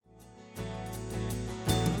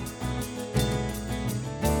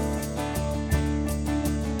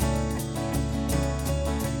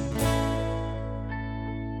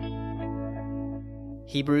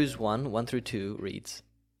Hebrews 1 through 2 reads,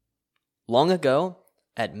 "Long ago,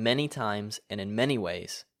 at many times and in many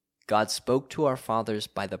ways, God spoke to our fathers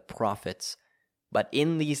by the prophets, but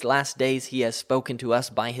in these last days he has spoken to us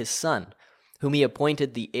by his Son, whom he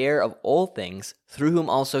appointed the heir of all things, through whom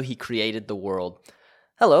also he created the world."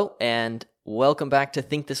 Hello, and welcome back to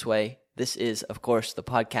Think This Way. This is, of course, the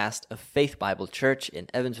podcast of Faith Bible Church in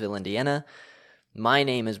Evansville, Indiana. My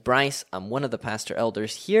name is Bryce. I'm one of the pastor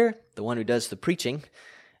elders here, the one who does the preaching,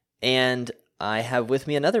 and I have with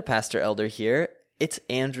me another pastor elder here. It's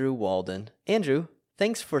Andrew Walden. Andrew,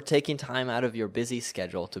 thanks for taking time out of your busy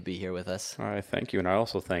schedule to be here with us. I thank you, and I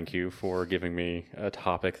also thank you for giving me a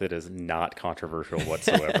topic that is not controversial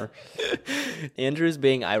whatsoever. Andrew's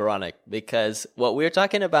being ironic because what we're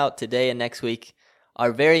talking about today and next week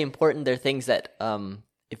are very important. They're things that,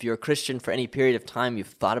 if you're a Christian for any period of time, you've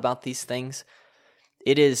thought about these things.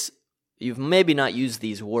 You've maybe not used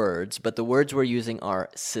these words, but the words we're using are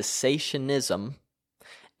cessationism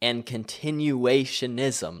and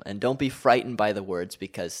continuationism. And don't be frightened by the words,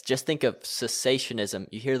 because just think of cessationism,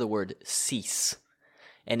 you hear the word cease.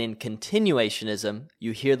 And in continuationism,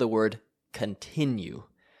 you hear the word continue.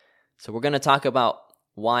 So we're going to talk about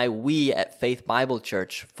why we at Faith Bible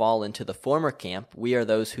Church fall into the former camp. We are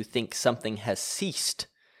those who think something has ceased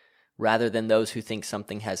rather than those who think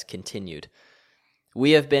something has continued.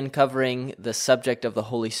 We have been covering the subject of the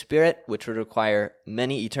Holy Spirit, which would require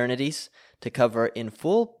many eternities to cover in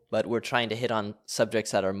full, but we're trying to hit on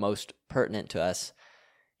subjects that are most pertinent to us.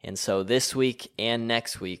 And so this week and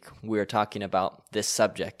next week, we're talking about this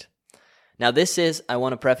subject. Now I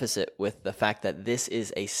want to preface it with the fact that this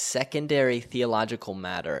is a secondary theological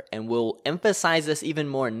matter, and we'll emphasize this even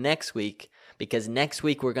more next week, because next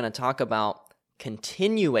week we're going to talk about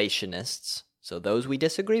continuationists, so those we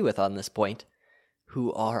disagree with on this point,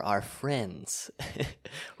 who are our friends,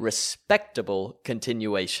 respectable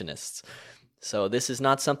continuationists. So this is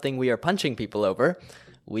not something we are punching people over.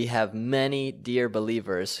 We have many dear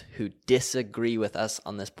believers who disagree with us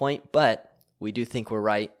on this point, but we do think we're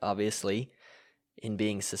right, obviously, in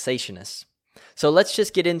being cessationists. So let's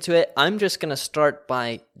just get into it. I'm just going to start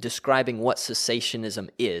by describing what cessationism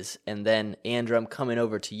is, and then, Andrew, I'm coming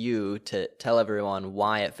over to you to tell everyone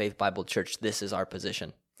why at Faith Bible Church this is our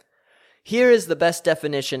position. Here is the best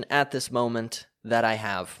definition at this moment that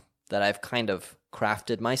I've kind of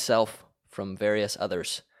crafted myself from various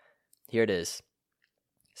others. Here it is.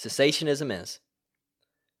 Cessationism is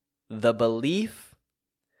the belief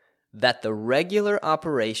that the regular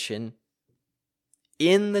operation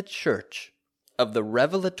in the church of the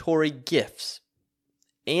revelatory gifts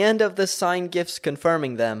and of the sign gifts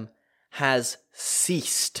confirming them has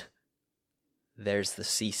ceased. There's the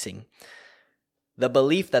ceasing. The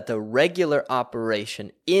belief that the regular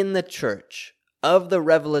operation in the church of the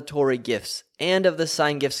revelatory gifts and of the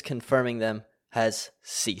sign gifts confirming them has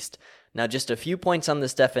ceased. Now, just a few points on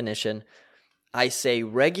this definition. I say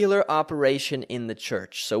regular operation in the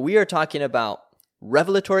church. So we are talking about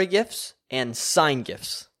revelatory gifts and sign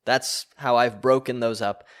gifts. That's how I've broken those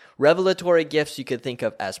up. Revelatory gifts you could think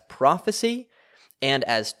of as prophecy and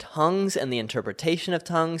as tongues and the interpretation of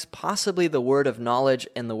tongues, possibly the word of knowledge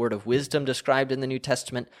and the word of wisdom described in the New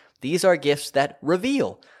Testament. These are gifts that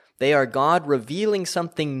reveal. They are God revealing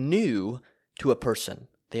something new to a person.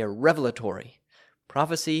 They are revelatory.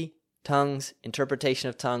 Prophecy, tongues, interpretation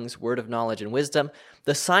of tongues, word of knowledge and wisdom.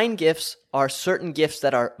 The sign gifts are certain gifts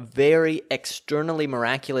that are very externally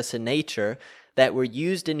miraculous in nature that were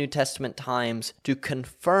used in New Testament times to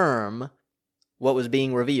confirm what was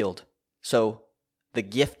being revealed. So, the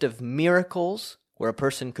gift of miracles, where a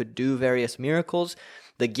person could do various miracles.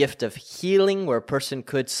 The gift of healing, where a person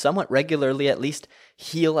could somewhat regularly at least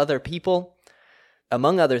heal other people.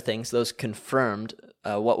 Among other things, those confirmed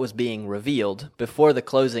what was being revealed before the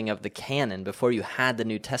closing of the canon, before you had the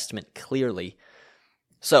New Testament clearly.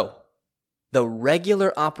 So, the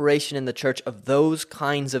regular operation in the church of those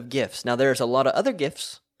kinds of gifts. Now, there's a lot of other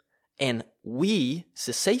gifts, and we,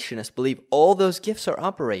 cessationists, believe all those gifts are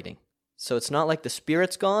operating. So it's not like the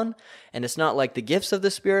Spirit's gone, and it's not like the gifts of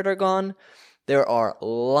the Spirit are gone. There are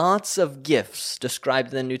lots of gifts described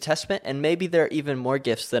in the New Testament, and maybe there are even more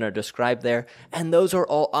gifts than are described there, and those are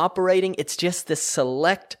all operating. It's just the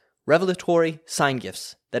select revelatory sign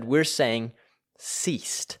gifts that we're saying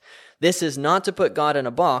ceased. This is not to put God in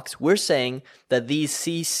a box. We're saying that these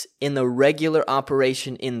cease in the regular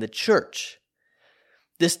operation in the church.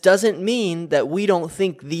 This doesn't mean that we don't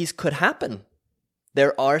think these could happen.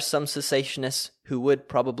 There are some cessationists who would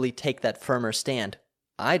probably take that firmer stand.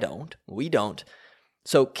 I don't. We don't.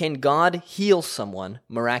 So can God heal someone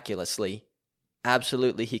miraculously?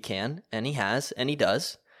 Absolutely he can, and he has, and he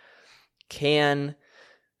does. Can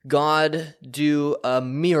God do a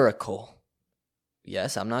miracle?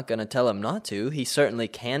 Yes, I'm not going to tell him not to. He certainly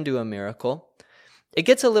can do a miracle. It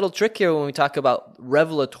gets a little trickier when we talk about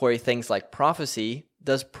revelatory things like prophecy.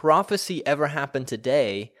 Does prophecy ever happen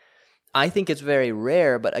today? I think it's very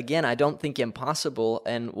rare, but again, I don't think impossible.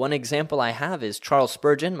 And one example I have is Charles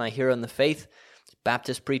Spurgeon, my hero in the faith,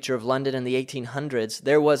 Baptist preacher of London in the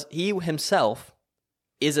 1800s. He himself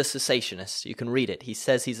is a cessationist. You can read it. He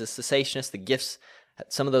says he's a cessationist.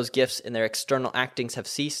 Some of those gifts in their external actings have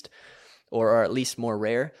ceased, or are at least more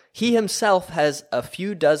rare. He himself has a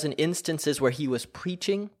few dozen instances where he was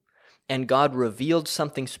preaching and God revealed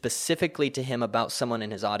something specifically to him about someone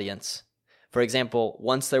in his audience. For example,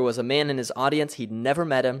 once there was a man in his audience, he'd never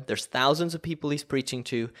met him. There's thousands of people he's preaching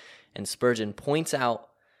to, and Spurgeon points out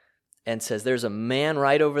and says, there's a man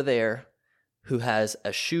right over there who has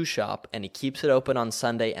a shoe shop, and he keeps it open on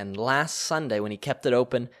Sunday, and last Sunday when he kept it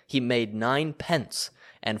open, he made 9 pence,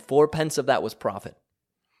 and 4 pence of that was profit.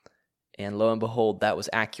 And lo and behold, that was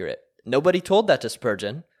accurate. Nobody told that to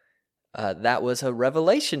Spurgeon. That was a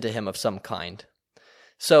revelation to him of some kind.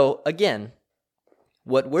 So again,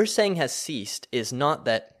 what we're saying has ceased is not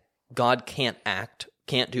that God can't act,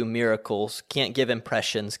 can't do miracles, can't give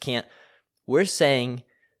impressions, can't. We're saying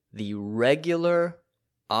the regular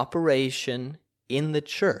operation in the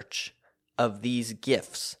church of these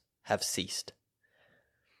gifts have ceased.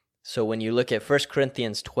 So when you look at 1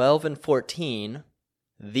 Corinthians 12 and 14,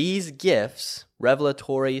 these gifts,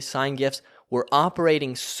 revelatory, sign gifts, were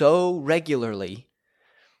operating so regularly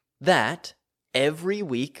that every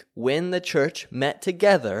week when the church met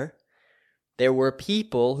together, there were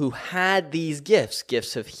people who had these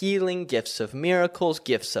gifts of healing, gifts of miracles,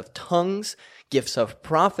 gifts of tongues, gifts of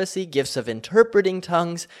prophecy, gifts of interpreting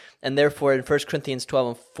tongues, and therefore in 1 Corinthians 12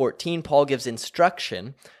 and 14, Paul gives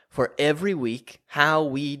instruction for every week how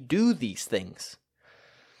we do these things.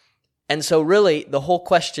 And so really, the whole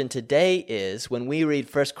question today is, when we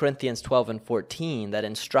read 1 Corinthians 12 and 14 that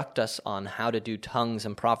instruct us on how to do tongues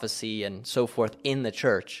and prophecy and so forth in the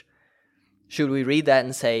church, should we read that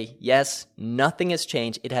and say, yes, nothing has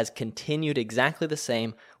changed, it has continued exactly the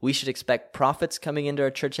same, we should expect prophets coming into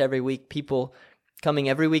our church every week, people coming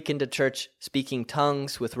every week into church speaking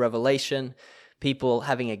tongues with revelation, people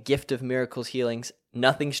having a gift of miracles, healings,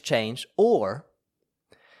 nothing's changed? Or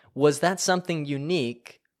was that something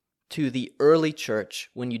unique to the early church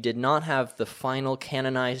when you did not have the final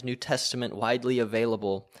canonized New Testament widely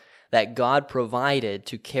available that God provided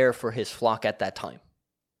to care for his flock at that time?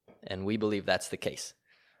 And we believe that's the case.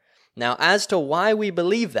 Now, as to why we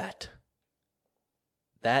believe that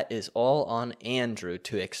is all on Andrew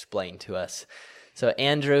to explain to us. So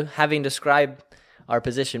Andrew, having described our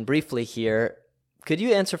position briefly here, could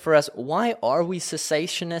you answer for us, why are we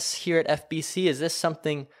cessationists here at FBC? Is this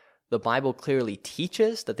something the Bible clearly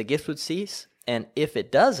teaches, that the gifts would cease? And if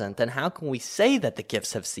it doesn't, then how can we say that the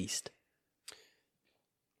gifts have ceased?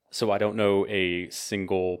 So I don't know a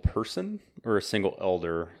single person or a single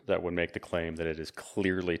elder that would make the claim that it is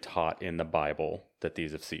clearly taught in the Bible that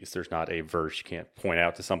these have ceased. There's not a verse. You can't point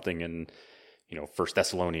out to something in, 1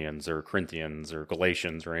 Thessalonians or Corinthians or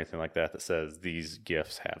Galatians or anything like that that says these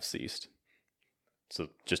gifts have ceased. So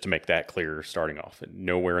just to make that clear starting off,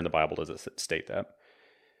 nowhere in the Bible does it state that.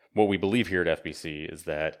 What we believe here at FBC is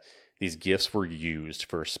that these gifts were used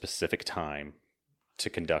for a specific time to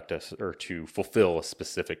conduct us or to fulfill a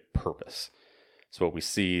specific purpose. So what we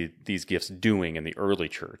see these gifts doing in the early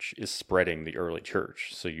church is spreading the early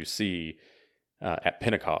church. So you see at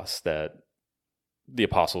Pentecost that the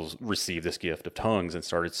apostles received this gift of tongues and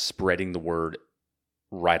started spreading the word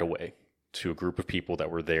right away to a group of people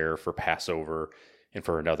that were there for Passover and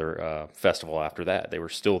for another festival after that. They were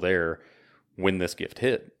still there when this gift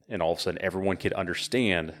hit, and all of a sudden everyone could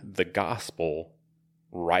understand the gospel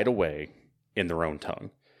right away in their own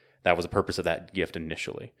tongue. That was the purpose of that gift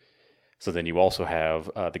initially. So then you also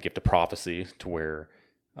have the gift of prophecy, to where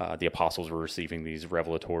the apostles were receiving these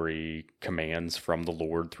revelatory commands from the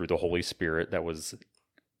Lord through the Holy Spirit that was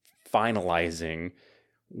finalizing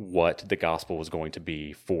what the gospel was going to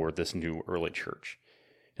be for this new early church.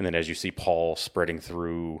 And then as you see Paul spreading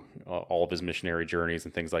through all of his missionary journeys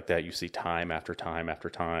and things like that, you see time after time after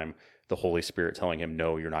time the Holy Spirit telling him,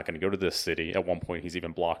 no, you're not going to go to this city. At one point, he's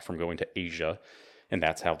even blocked from going to Asia. And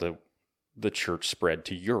that's how the church spread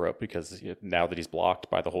to Europe, because now that he's blocked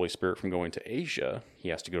by the Holy Spirit from going to Asia, he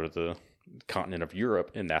has to go to the continent of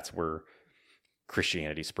Europe, and that's where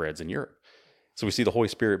Christianity spreads in Europe. So we see the Holy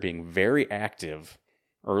Spirit being very active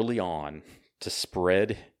early on to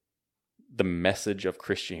spread the message of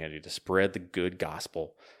Christianity, to spread the good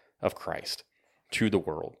gospel of Christ to the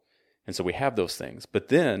world. And so we have those things. But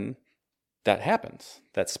then that happens,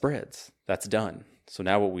 that spreads, that's done. So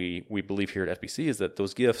now what we believe here at FBC is that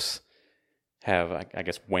those gifts have, I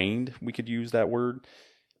guess, waned, we could use that word,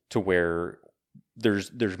 to where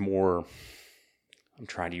there's more, I'm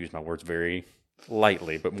trying to use my words very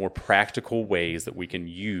lightly, but more practical ways that we can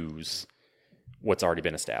use what's already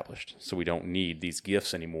been established. So we don't need these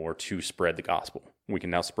gifts anymore to spread the gospel. We can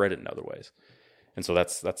now spread it in other ways. And so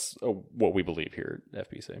that's what we believe here at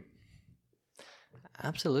FBC.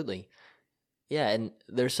 Absolutely. Yeah, and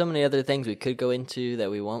there's so many other things we could go into that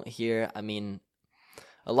we won't here. I mean,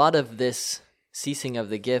 a lot of this ceasing of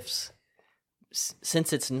the gifts,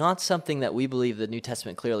 since it's not something that we believe the New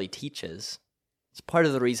Testament clearly teaches, it's part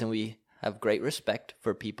of the reason we have great respect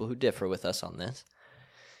for people who differ with us on this.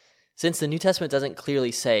 Since the New Testament doesn't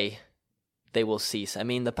clearly say they will cease. I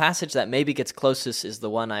mean, the passage that maybe gets closest is the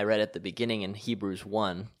one I read at the beginning in Hebrews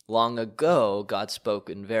 1. Long ago, God spoke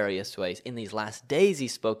in various ways. In these last days,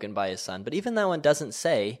 he's spoken by his Son. But even that one doesn't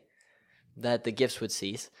say that the gifts would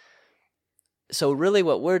cease. So really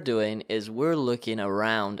what we're doing is we're looking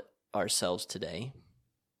around ourselves today,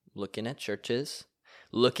 looking at churches,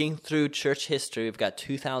 looking through church history. We've got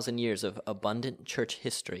 2,000 years of abundant church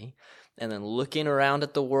history. And then looking around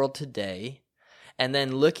at the world today, and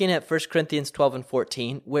then looking at 1 Corinthians 12 and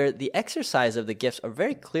 14, where the exercise of the gifts are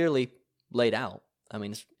very clearly laid out. I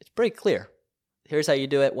mean, it's pretty clear. Here's how you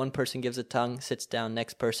do it. One person gives a tongue, sits down,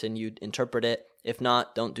 next person, you interpret it. If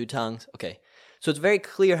not, don't do tongues. Okay. So it's very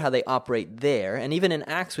clear how they operate there. And even in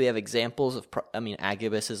Acts, we have examples of,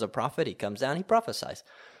 Agabus is a prophet. He comes down, he prophesies.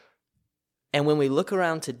 And when we look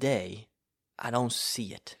around today, I don't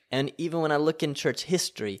see it. And even when I look in church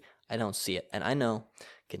history, I don't see it. And I know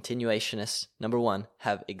continuationists, number one,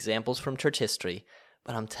 have examples from church history,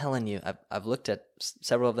 but I'm telling you, I've looked at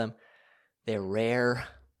several of them. They're rare.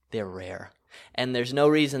 They're rare. And there's no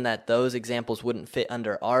reason that those examples wouldn't fit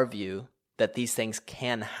under our view that these things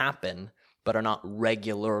can happen, but are not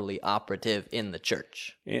regularly operative in the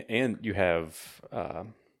church. And you have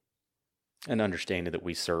an understanding that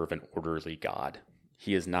we serve an orderly God.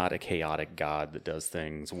 He is not a chaotic God that does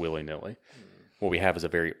things willy-nilly. What we have is a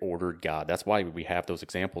very ordered God. That's why we have those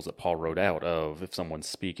examples that Paul wrote out of if someone's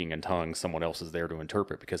speaking in tongues, someone else is there to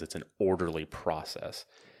interpret, because it's an orderly process.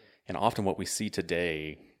 And often what we see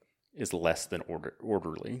today is less than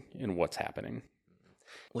orderly in what's happening.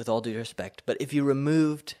 With all due respect, but if you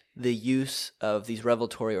removed the use of these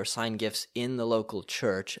revelatory or sign gifts in the local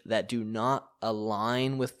church that do not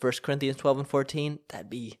align with 1 Corinthians 12 and 14, that'd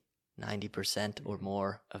be 90% or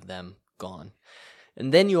more of them gone.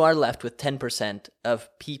 And then you are left with 10% of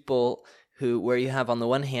people where you have on the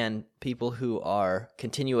one hand people who are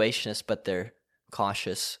continuationists, but they're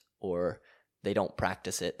cautious or they don't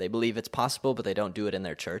practice it. They believe it's possible, but they don't do it in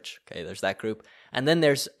their church. Okay, there's that group. And then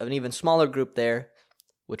there's an even smaller group there,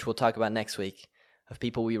 which we'll talk about next week, of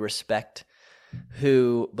people we respect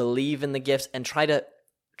who believe in the gifts and try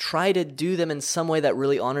to do them in some way that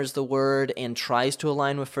really honors the word and tries to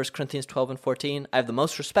align with 1 Corinthians 12 and 14. I have the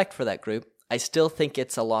most respect for that group. I still think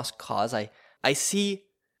it's a lost cause. I see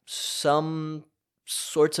some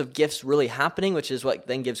sorts of gifts really happening, which is what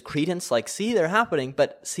then gives credence. Like, see, they're happening,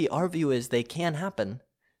 but see, our view is they can happen,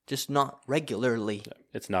 just not regularly.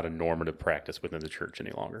 It's not a normative practice within the church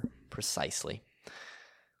any longer. Precisely.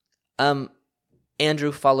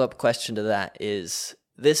 Andrew, follow-up question to that is,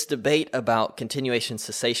 this debate about continuation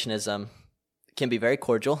cessationism can be very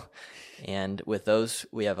cordial, and with those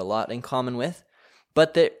we have a lot in common with.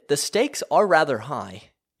 But the stakes are rather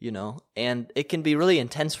high, and it can be really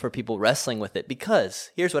intense for people wrestling with it,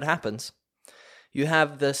 because here's what happens. You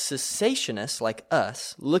have the cessationists like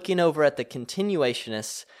us looking over at the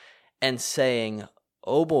continuationists and saying,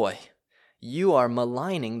 oh boy, you are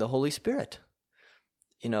maligning the Holy Spirit.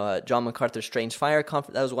 John MacArthur's Strange Fire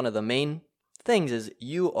Conference, that was one of the main things, is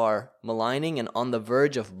you are maligning and on the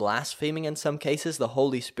verge of blaspheming in some cases the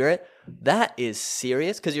Holy Spirit. That is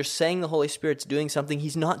serious, because you're saying the Holy Spirit's doing something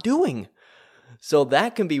he's not doing. So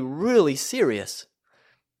that can be really serious.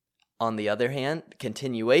 On the other hand,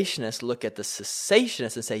 continuationists look at the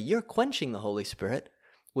cessationists and say, you're quenching the Holy Spirit,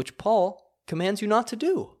 which Paul commands you not to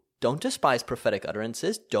do. Don't despise prophetic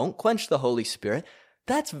utterances. Don't quench the Holy Spirit.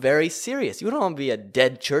 That's very serious. You don't want to be a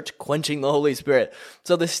dead church quenching the Holy Spirit.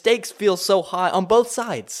 So the stakes feel so high on both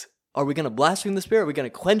sides. Are we going to blaspheme the Spirit? Are we going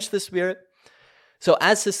to quench the Spirit? So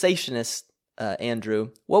as cessationists,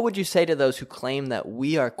 Andrew, what would you say to those who claim that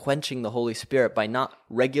we are quenching the Holy Spirit by not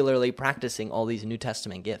regularly practicing all these New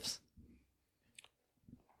Testament gifts?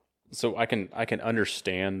 So I can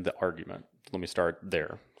understand the argument. Let me start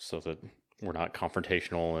there so that we're not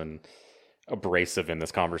confrontational. And abrasive in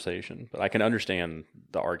this conversation, but I can understand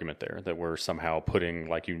the argument there that we're somehow putting,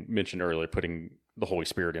 like you mentioned earlier, putting the Holy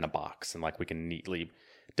Spirit in a box, and like we can neatly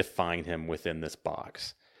define him within this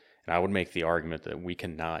box. And I would make the argument that we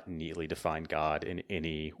cannot neatly define God in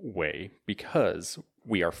any way because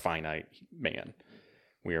we are finite man.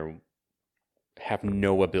 We have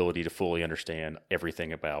no ability to fully understand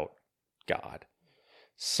everything about God.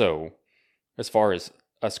 So, as far as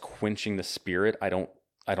us quenching the Spirit, I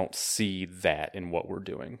don't see that in what we're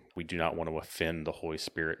doing. We do not want to offend the Holy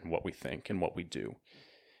Spirit in what we think and what we do.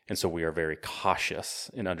 And so we are very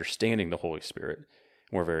cautious in understanding the Holy Spirit.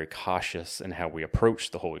 We're very cautious in how we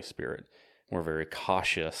approach the Holy Spirit. We're very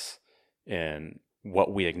cautious in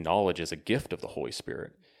what we acknowledge as a gift of the Holy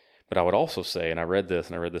Spirit. But I would also say, and I read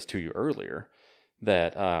this to you earlier,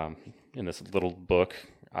 that in this little book,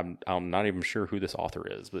 I'm not even sure who this author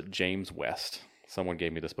is, but James West. Someone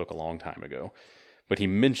gave me this book a long time ago. But he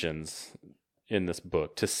mentions in this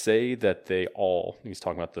book to say that they all, he's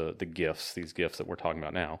talking about the gifts, these gifts that we're talking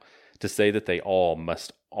about now, to say that they all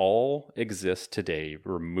must all exist today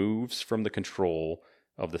removes from the control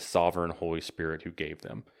of the sovereign Holy Spirit who gave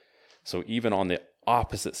them. So even on the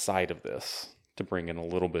opposite side of this, to bring in a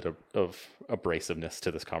little bit of abrasiveness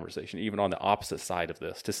to this conversation, even on the opposite side of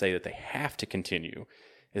this, to say that they have to continue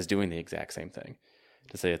is doing the exact same thing.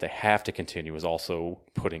 To say that they have to continue is also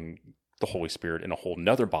putting the Holy Spirit in a whole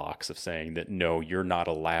nother box of saying that, no, you're not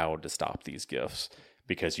allowed to stop these gifts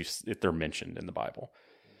because they're mentioned in the Bible.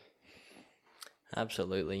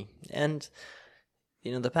 Absolutely. And,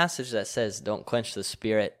 the passage that says, don't quench the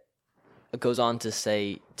Spirit, goes on to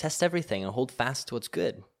say, test everything and hold fast to what's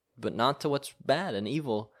good, but not to what's bad and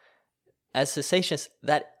evil. As cessationists,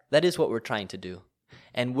 that is what we're trying to do.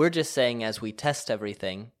 And we're just saying, as we test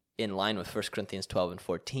everything, in line with 1 Corinthians 12 and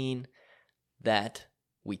 14, that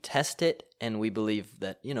we test it and we believe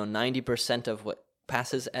that, 90% of what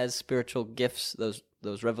passes as spiritual gifts,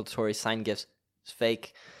 those revelatory sign gifts, is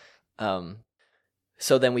fake.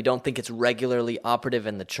 So then we don't think it's regularly operative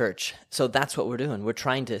in the church. So that's what we're doing. We're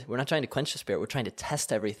not trying to quench the Spirit. We're trying to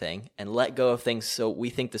test everything and let go of things. So we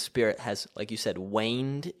think the Spirit has, like you said,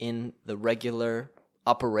 waned in the regular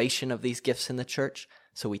operation of these gifts in the church.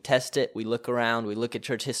 So we test it. We look around. We look at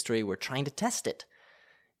church history. We're trying to test it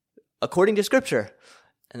according to Scripture.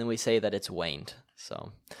 And then we say that it's waned.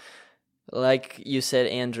 So like you said,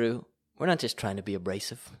 Andrew, we're not just trying to be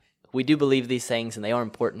abrasive. We do believe these things, and they are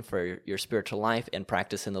important for your spiritual life and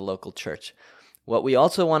practice in the local church. What we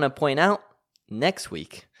also want to point out next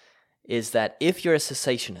week is that if you're a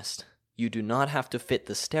cessationist, you do not have to fit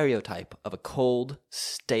the stereotype of a cold,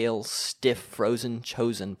 stale, stiff, frozen,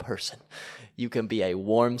 chosen person. You can be a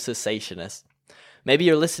warm cessationist. Maybe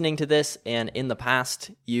you're listening to this, and in the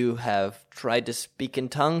past, you have tried to speak in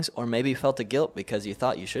tongues, or maybe felt a guilt because you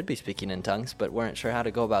thought you should be speaking in tongues, but weren't sure how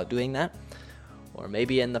to go about doing that. Or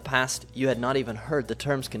maybe in the past, you had not even heard the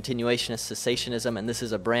terms continuationist cessationism, and this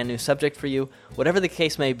is a brand new subject for you. Whatever the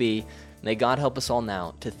case may be, may God help us all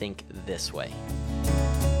now to think this way.